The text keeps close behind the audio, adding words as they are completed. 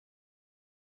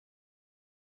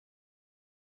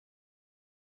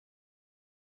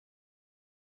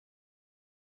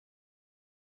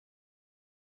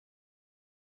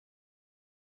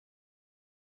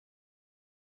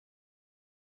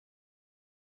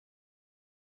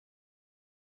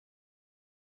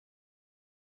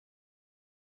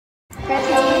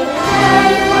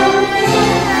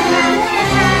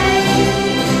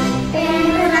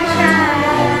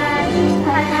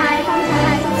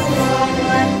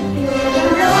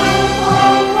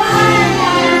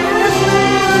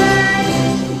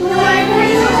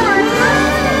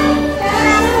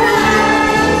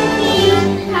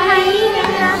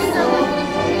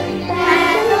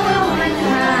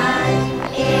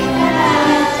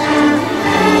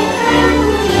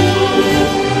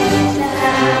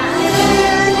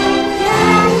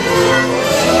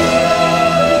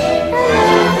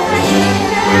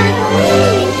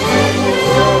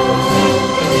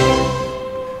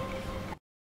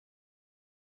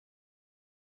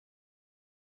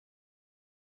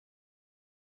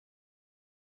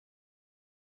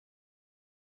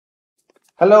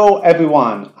Hello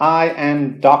everyone, I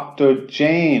am Dr.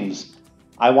 James.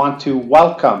 I want to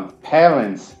welcome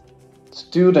parents,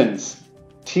 students,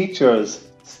 teachers,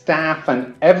 staff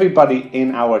and everybody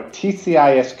in our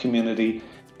TCIS community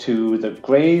to the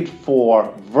Grade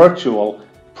 4 virtual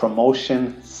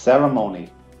promotion ceremony.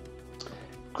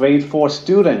 Grade 4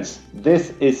 students,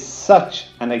 this is such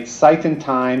an exciting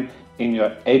time in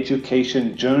your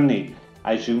education journey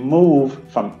as you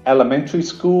move from elementary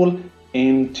school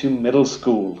into middle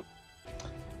school.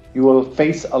 You will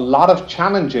face a lot of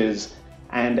challenges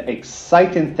and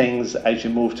exciting things as you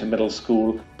move to middle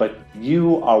school, but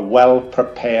you are well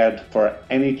prepared for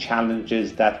any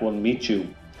challenges that will meet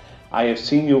you. I have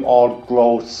seen you all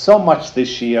grow so much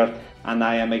this year, and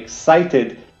I am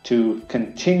excited to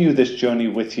continue this journey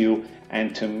with you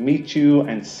and to meet you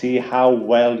and see how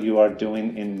well you are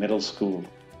doing in middle school.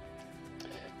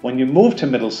 When you move to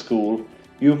middle school,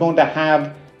 you're going to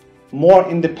have more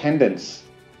independence.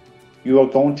 You are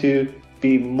going to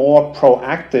be more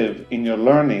proactive in your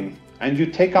learning and you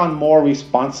take on more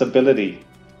responsibility.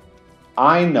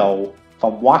 I know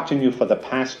from watching you for the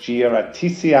past year at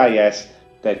TCIS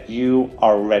that you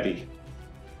are ready.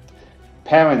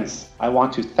 Parents, I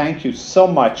want to thank you so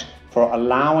much for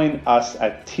allowing us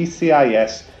at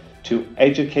TCIS to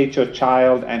educate your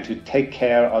child and to take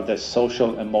care of their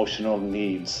social emotional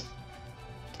needs.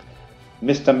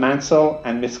 Mr. Mansell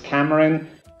and Miss Cameron,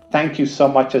 thank you so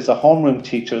much as the homeroom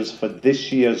teachers for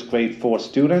this year's Grade 4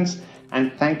 students,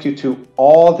 and thank you to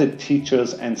all the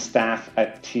teachers and staff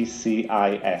at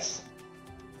TCIS.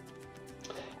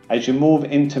 As you move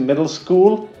into middle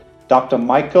school, Dr.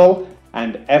 Michael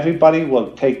and everybody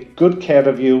will take good care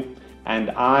of you, and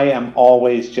I am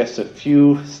always just a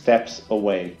few steps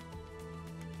away.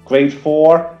 Grade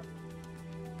 4,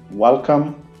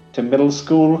 welcome to middle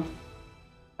school,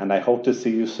 and I hope to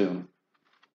see you soon.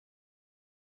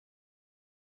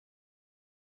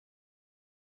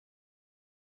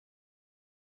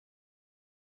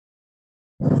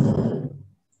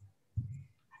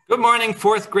 Good morning,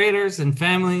 fourth graders and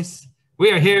families.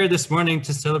 We are here this morning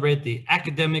to celebrate the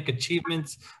academic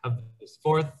achievements of this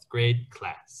fourth grade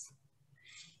class.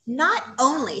 Not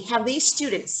only have these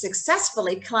students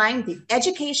successfully climbed the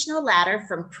educational ladder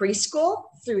from preschool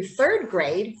through third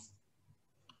grade,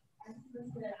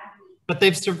 but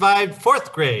they've survived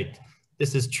fourth grade.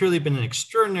 This has truly been an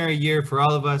extraordinary year for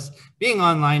all of us. Being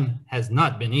online has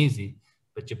not been easy,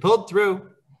 but you pulled through.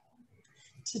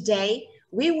 Today,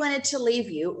 we wanted to leave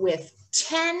you with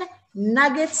 10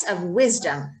 nuggets of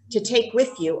wisdom to take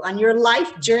with you on your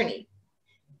life journey.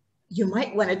 You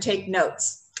might want to take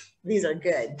notes. These are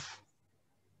good.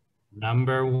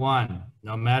 Number 1,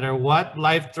 no matter what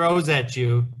life throws at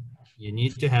you, you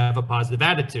need to have a positive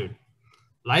attitude.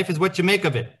 Life is what you make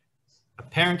of it. A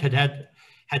parent had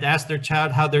asked their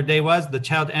child how their day was. The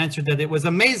child answered that it was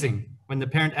amazing. When the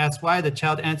parent asked why, the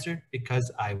child answered,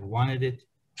 because I wanted it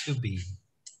to be.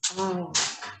 Oh,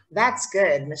 that's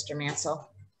good, Mr.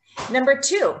 Mansell. Number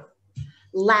 2,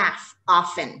 laugh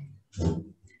often.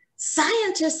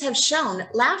 Scientists have shown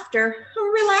laughter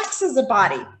relaxes the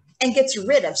body and gets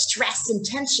rid of stress and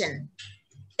tension.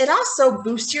 It also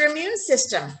boosts your immune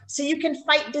system so you can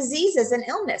fight diseases and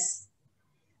illness.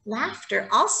 Laughter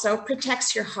also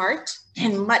protects your heart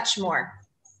and much more.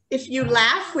 If you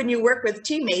laugh when you work with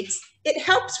teammates, it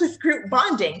helps with group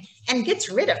bonding and gets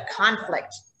rid of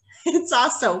conflict. It's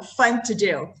also fun to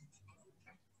do.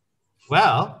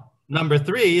 Well, number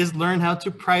 3 is learn how to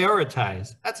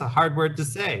prioritize. That's a hard word to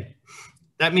say.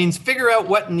 That means figure out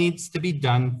what needs to be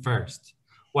done first,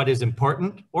 what is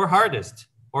important or hardest,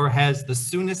 or has the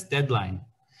soonest deadline.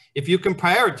 If you can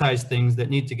prioritize things that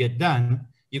need to get done,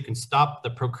 you can stop the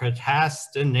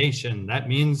procrastination. That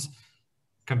means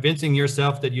convincing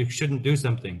yourself that you shouldn't do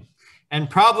something. And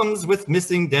problems with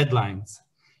missing deadlines.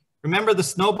 Remember the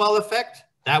snowball effect?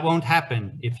 That won't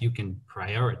happen if you can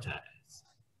prioritize.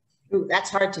 Ooh, that's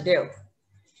hard to do.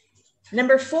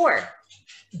 Number 4,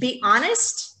 be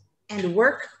honest and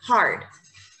work hard.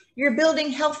 You're building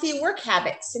healthy work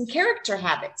habits and character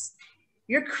habits.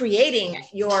 You're creating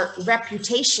your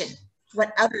reputation,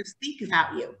 what others think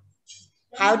about you.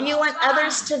 How do you want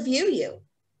others to view you?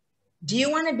 Do you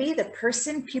want to be the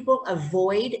person people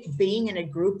avoid being in a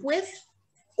group with,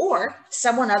 or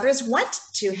someone others want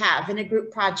to have in a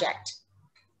group project?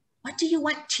 What do you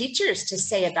want teachers to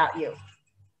say about you?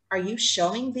 Are you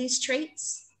showing these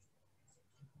traits?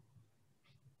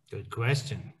 Good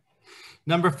question.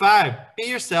 Number 5, be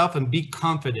yourself and be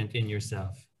confident in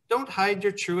yourself. Don't hide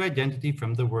your true identity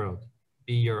from the world.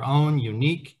 Be your own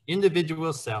unique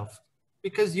individual self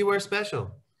because you are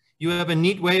special. You have a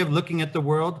neat way of looking at the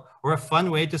world, or a fun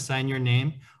way to sign your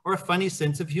name, or a funny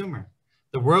sense of humor.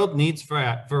 The world needs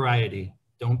variety.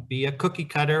 Don't be a cookie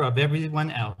cutter of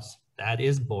everyone else. That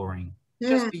is boring.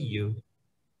 Just be you.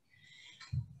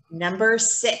 Number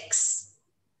 6,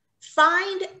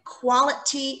 find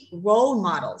quality role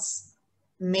models.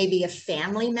 Maybe a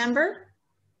family member,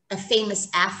 a famous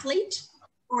athlete,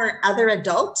 or other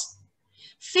adult.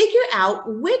 Figure out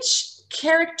which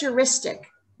characteristic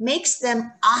makes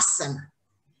them awesome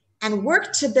and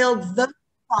work to build those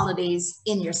qualities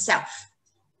in yourself.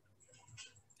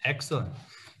 Excellent.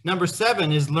 Number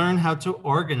 7 is learn how to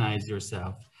organize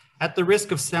yourself. At the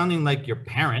risk of sounding like your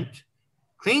parent,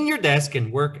 clean your desk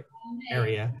and work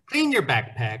area, clean your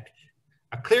backpack.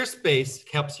 A clear space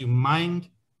helps you mind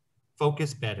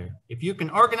focus better. If you can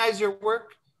organize your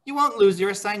work, you won't lose your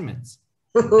assignments.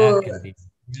 That can be really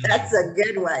That's a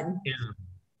good one. terrible.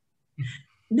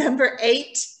 Number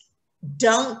 8,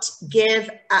 don't give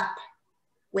up.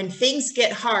 When things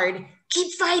get hard,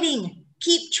 keep fighting,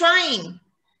 keep trying,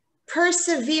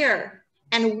 persevere,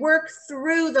 and work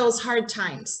through those hard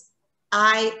times.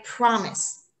 I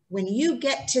promise, when you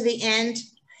get to the end,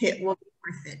 it will be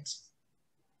worth it.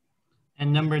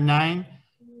 And number 9,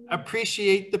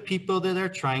 appreciate the people that are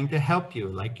trying to help you,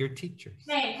 like your teachers.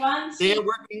 They are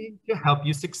working to help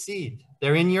you succeed.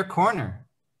 They're in your corner.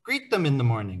 Greet them in the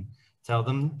morning. Tell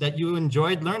them that you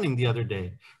enjoyed learning the other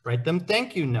day. Write them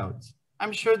thank you notes.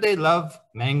 I'm sure they love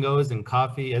mangoes and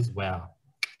coffee as well.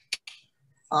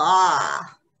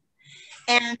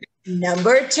 And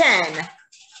number 10,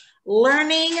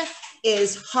 learning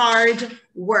is hard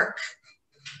work.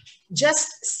 Just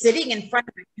sitting in front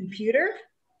of a computer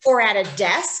or at a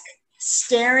desk,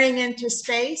 staring into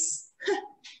space,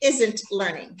 isn't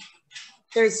learning.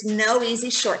 There's no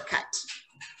easy shortcut.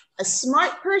 A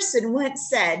smart person once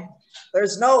said,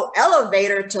 there's no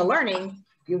elevator to learning.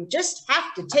 You just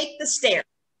have to take the stairs.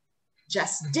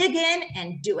 Just dig in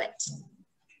and do it.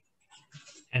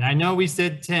 And I know we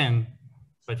said 10,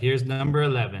 but here's number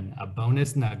 11, a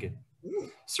bonus nugget.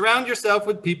 Surround yourself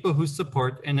with people who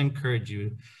support and encourage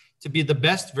you to be the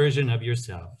best version of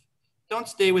yourself. Don't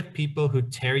stay with people who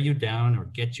tear you down or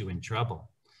get you in trouble.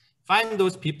 Find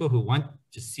those people who want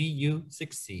to see you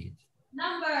succeed.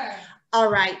 All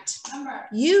right.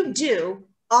 You do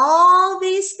all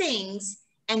these things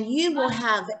and you will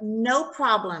have no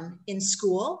problem in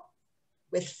school,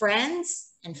 with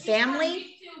friends and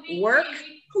family, work,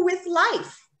 with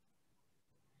life.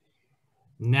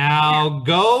 Now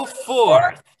go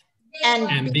forth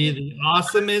And be the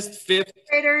awesomest fifth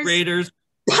graders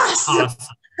possible.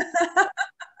 awesome.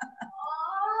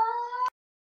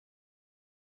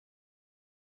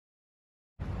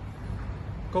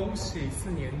 恭喜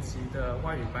4年级的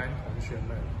外语班同学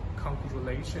们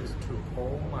Congratulations to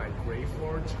all my grade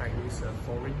 4 Chinese and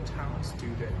foreign town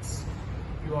students.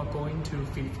 You are going to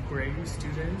 5th grade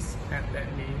students, and that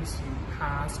means you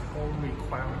pass all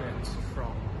requirements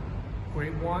from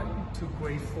grade 1 to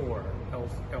grade 4 of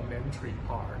elementary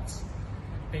parts.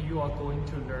 And you are going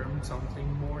to learn something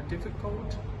more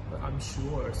difficult, but I'm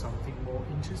sure something more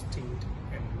interesting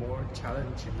and more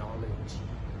challenging knowledge.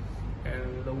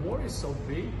 And the world is so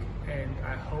big, and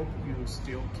I hope you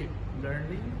still keep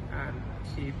learning and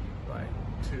keep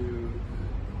to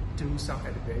do some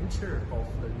adventure of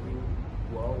the new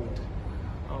world.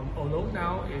 Although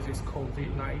now it is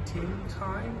COVID-19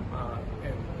 time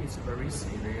and it's very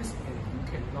serious and you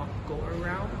cannot go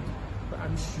around, but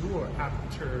I'm sure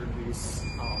after this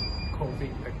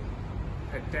COVID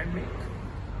pandemic,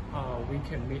 we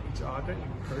can meet each other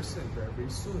in person very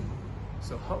soon.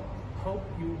 So hope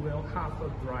you will have a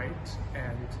bright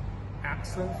and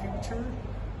excellent future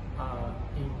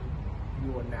in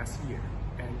your next year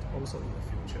and also in the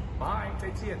future. Bye, 再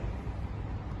见。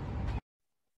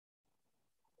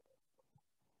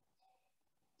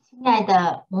亲爱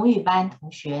的母语班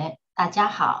同学，大家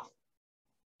好。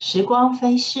时光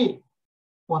飞逝，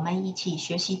我们一起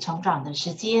学习成长的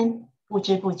时间不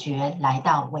知不觉来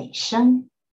到尾声。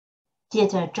借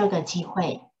着这个机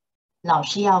会，老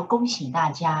师要恭喜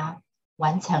大家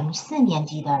完成4年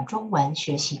级的中文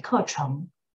学习课程，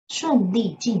顺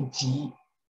利晋级，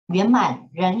圆满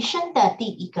人生的第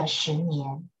一个10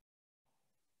年。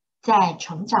在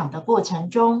成长的过程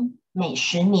中，每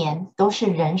10年都是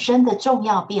人生的重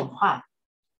要变化，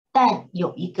但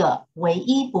有一个唯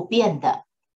一不变的，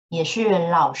也是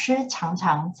老师常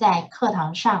常在课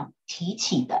堂上提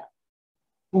起的。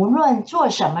无论做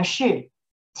什么事，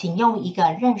请用一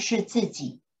个认识自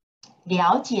己、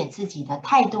了解自己的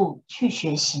态度去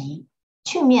学习、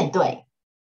去面对。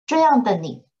这样的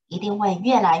你一定会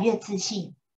越来越自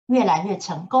信，越来越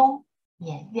成功，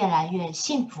也越来越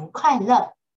幸福快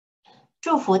乐。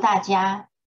祝福大家！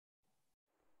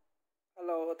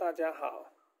 Hello， 大家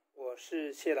好，我我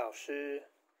是谢老师，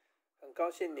很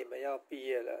高兴你们要毕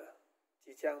业了，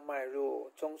即将迈入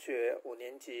中学5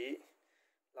年级。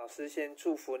老师先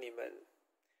祝福你们，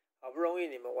好不容易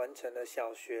你们完成了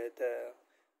小学的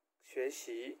学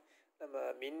习，那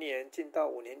么明年进到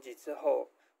5年级之后，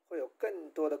会有更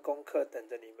多的功课等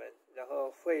着你们，然后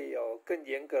会有更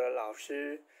严格的老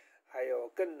师，还有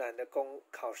更难的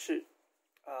考试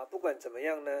不管怎么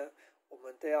样呢，我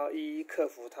们都要一一克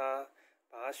服它，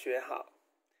把它学好。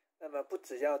那么不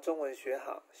只要中文学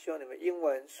好，希望你们英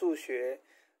文、数学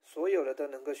所有的都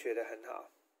能够学得很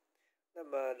好。那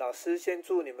么老师先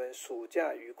祝你们暑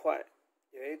假愉快，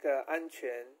有一个安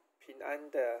全平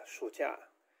安的暑假。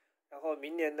然后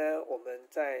明年呢，我们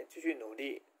再继续努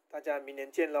力，大家明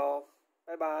年见咯，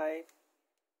拜拜。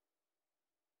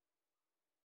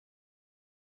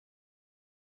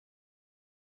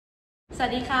สวั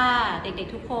สดีค่ะเด็ก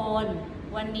ๆทุกคน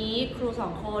วันนี้ครู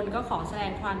2คนก็ขอแสด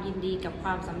งความยินดีกับคว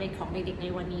ามสำเร็จของเด็กๆใน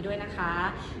วันนี้ด้วยนะคะ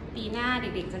ปีหน้าเ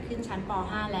ด็กๆจะขึ้นชั้นป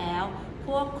 .5 แล้วพ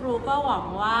วกครูก็หวัง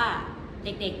ว่าเ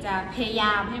ด็กๆจะพยาย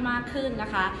ามให้มากขึ้นนะ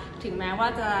คะถึงแม้ว่า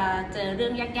จะเจอเรื่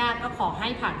องยากๆก็ขอให้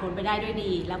ผ่านพ้นไปได้ด้วย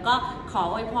ดีแล้วก็ขอ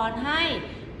อวยพรให้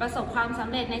ประสบความสำ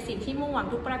เร็จในสิ่งที่มุ่งหวัง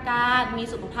ทุกประการมี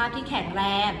สุขภาพที่แข็งแร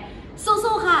ง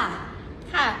สู้ๆค่ะ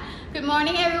ค่ะ Good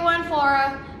morning everyone for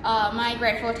my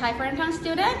grade 4 Thai foreign tongue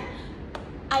student.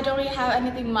 I don't really have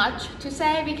anything much to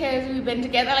say because we've been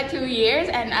together like 2 years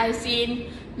and I've seen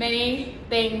many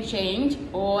things change.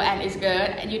 And it's good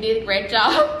and you did a great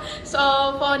job. So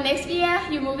for next year,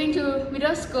 you're moving to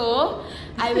middle school.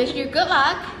 I wish you good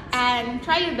luck and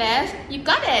try your best. You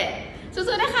got it.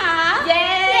 สู้ๆนะคะ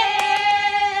Yay!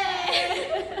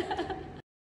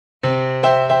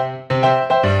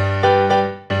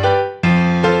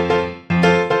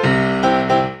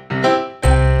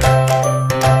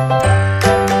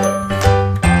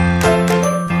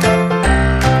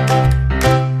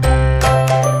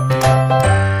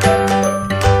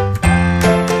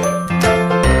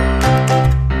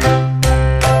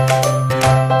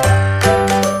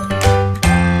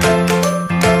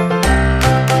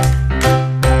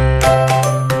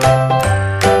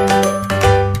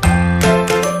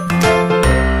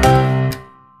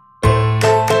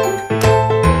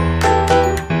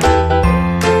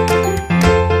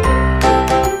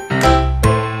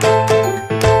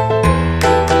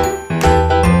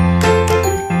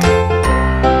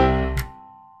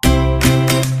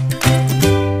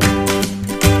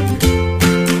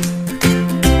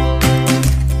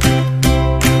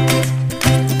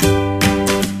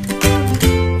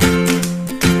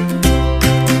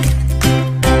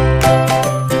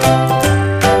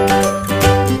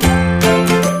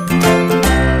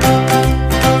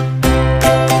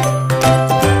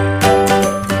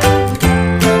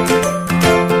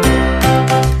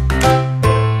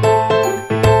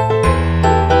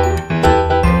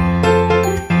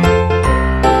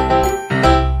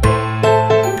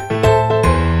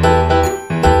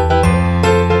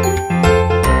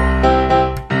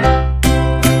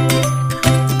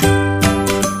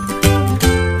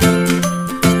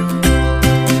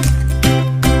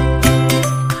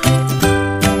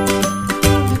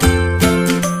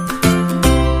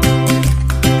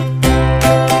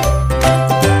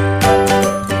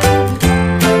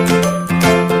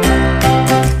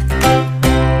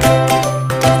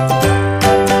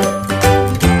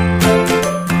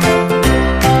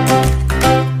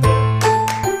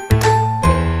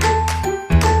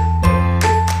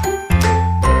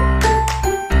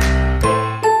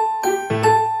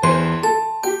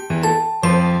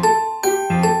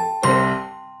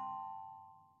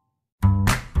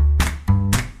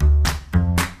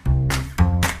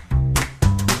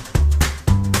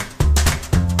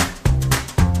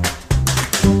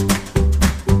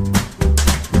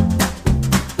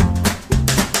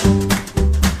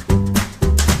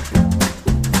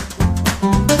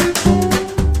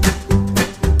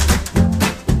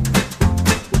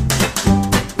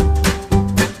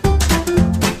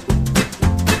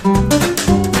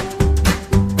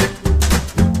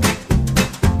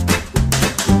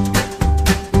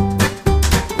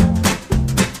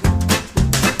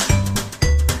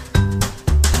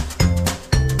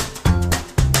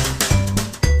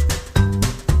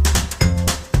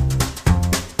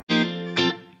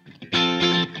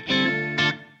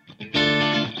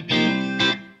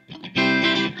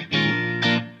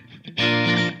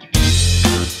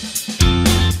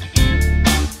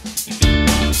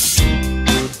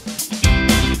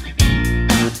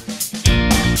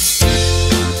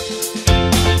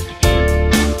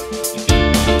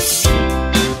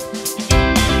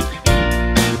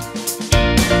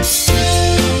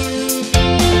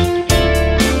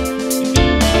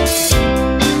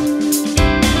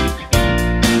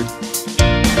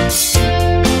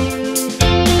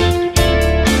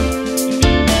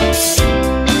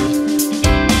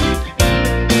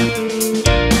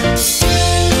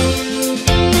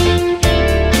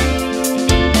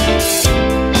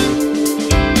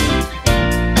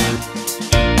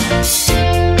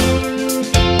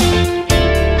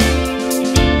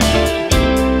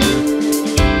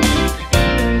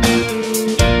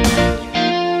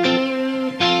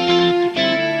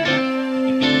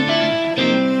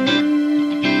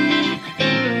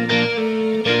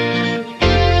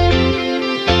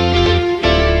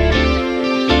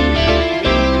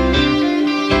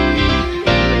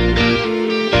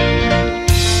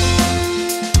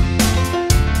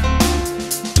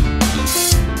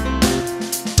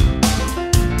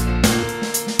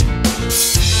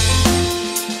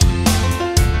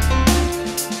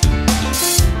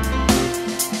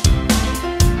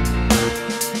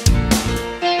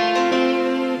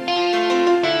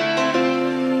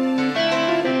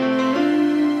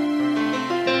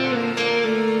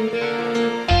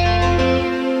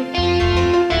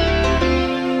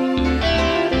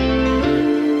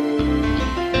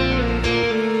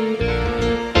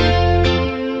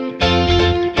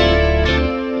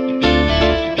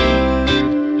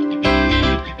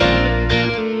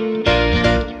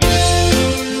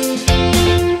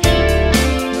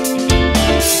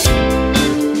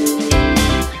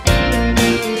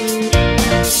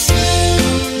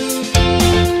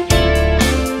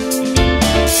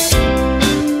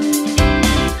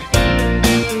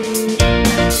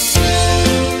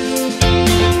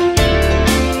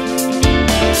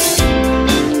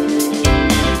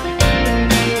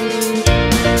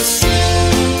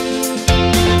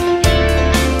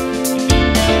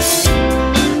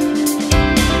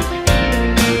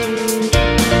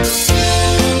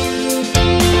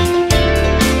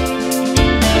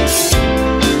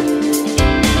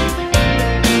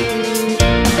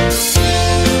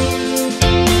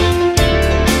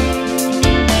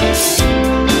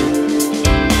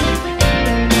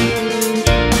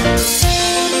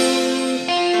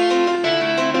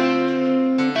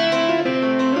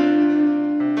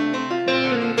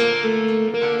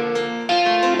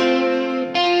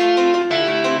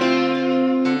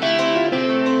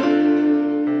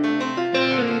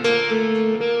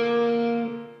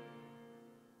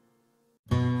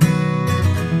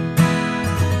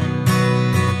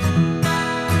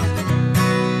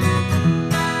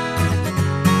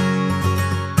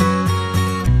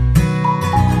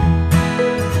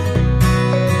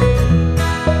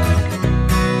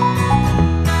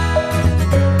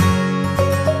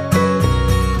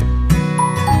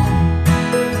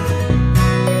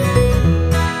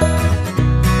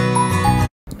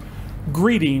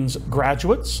 Greetings,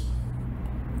 graduates,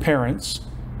 parents,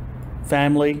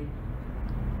 family,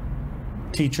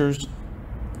 teachers,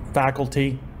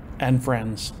 faculty, and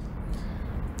friends.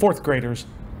 Fourth graders,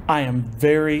 I am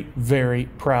very, very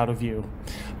proud of you.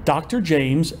 Dr.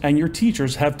 James and your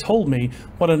teachers have told me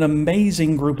what an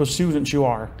amazing group of students you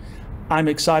are. I'm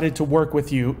excited to work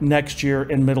with you next year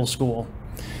in middle school.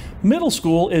 Middle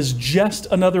school is just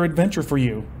another adventure for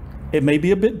you. It may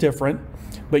be a bit different,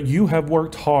 but you have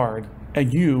worked hard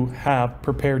and you have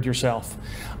prepared yourself.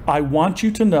 I want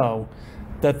you to know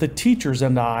that the teachers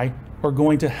and I are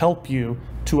going to help you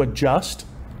to adjust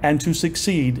and to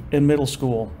succeed in middle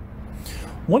school.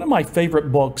 One of my favorite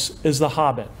books is The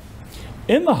Hobbit.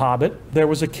 In The Hobbit, there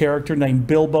was a character named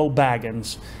Bilbo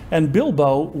Baggins, and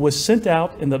Bilbo was sent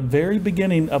out in the very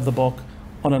beginning of the book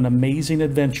on an amazing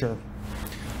adventure.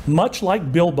 Much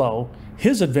like Bilbo,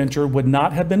 his adventure would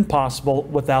not have been possible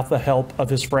without the help of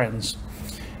his friends.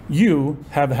 You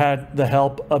have had the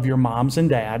help of your moms and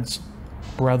dads,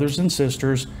 brothers and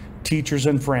sisters, teachers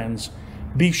and friends.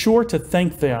 Be sure to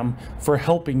thank them for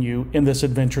helping you in this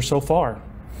adventure so far.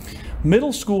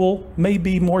 Middle school may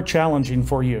be more challenging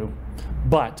for you,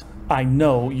 but I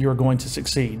know you're going to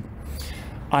succeed.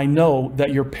 I know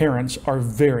that your parents are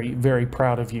very, very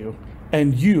proud of you,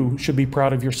 and you should be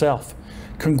proud of yourself.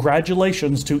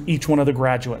 Congratulations to each one of the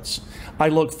graduates. I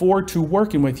look forward to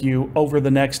working with you over the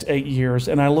next 8 years,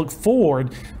 and I look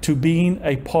forward to being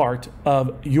a part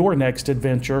of your next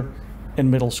adventure in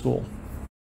middle school.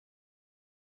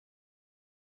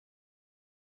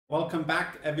 Welcome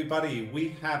back, everybody.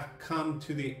 We have come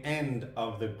to the end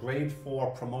of the Grade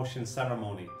 4 promotion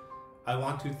ceremony. I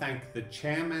want to thank the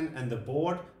chairman and the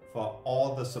board for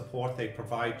all the support they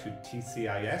provide to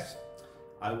TCIS.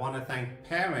 I want to thank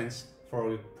parents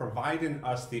for providing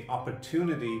us the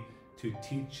opportunity to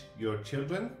teach your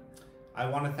children. I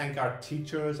want to thank our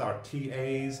teachers, our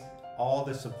TAs, all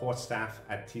the support staff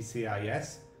at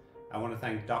TCIS. I want to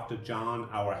thank Dr. John,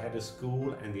 our head of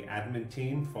school, and the admin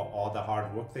team for all the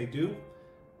hard work they do.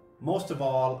 Most of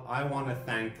all, I want to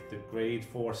thank the Grade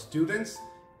 4 students.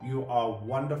 You are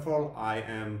wonderful. I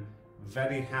am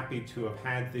very happy to have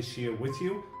had this year with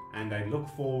you, and I look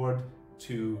forward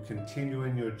to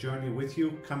continuing your journey with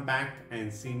you. Come back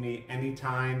and see me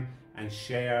anytime and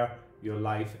share your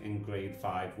life in Grade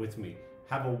 5 with me.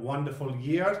 Have a wonderful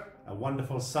year, a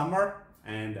wonderful summer,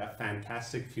 and a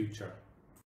fantastic future.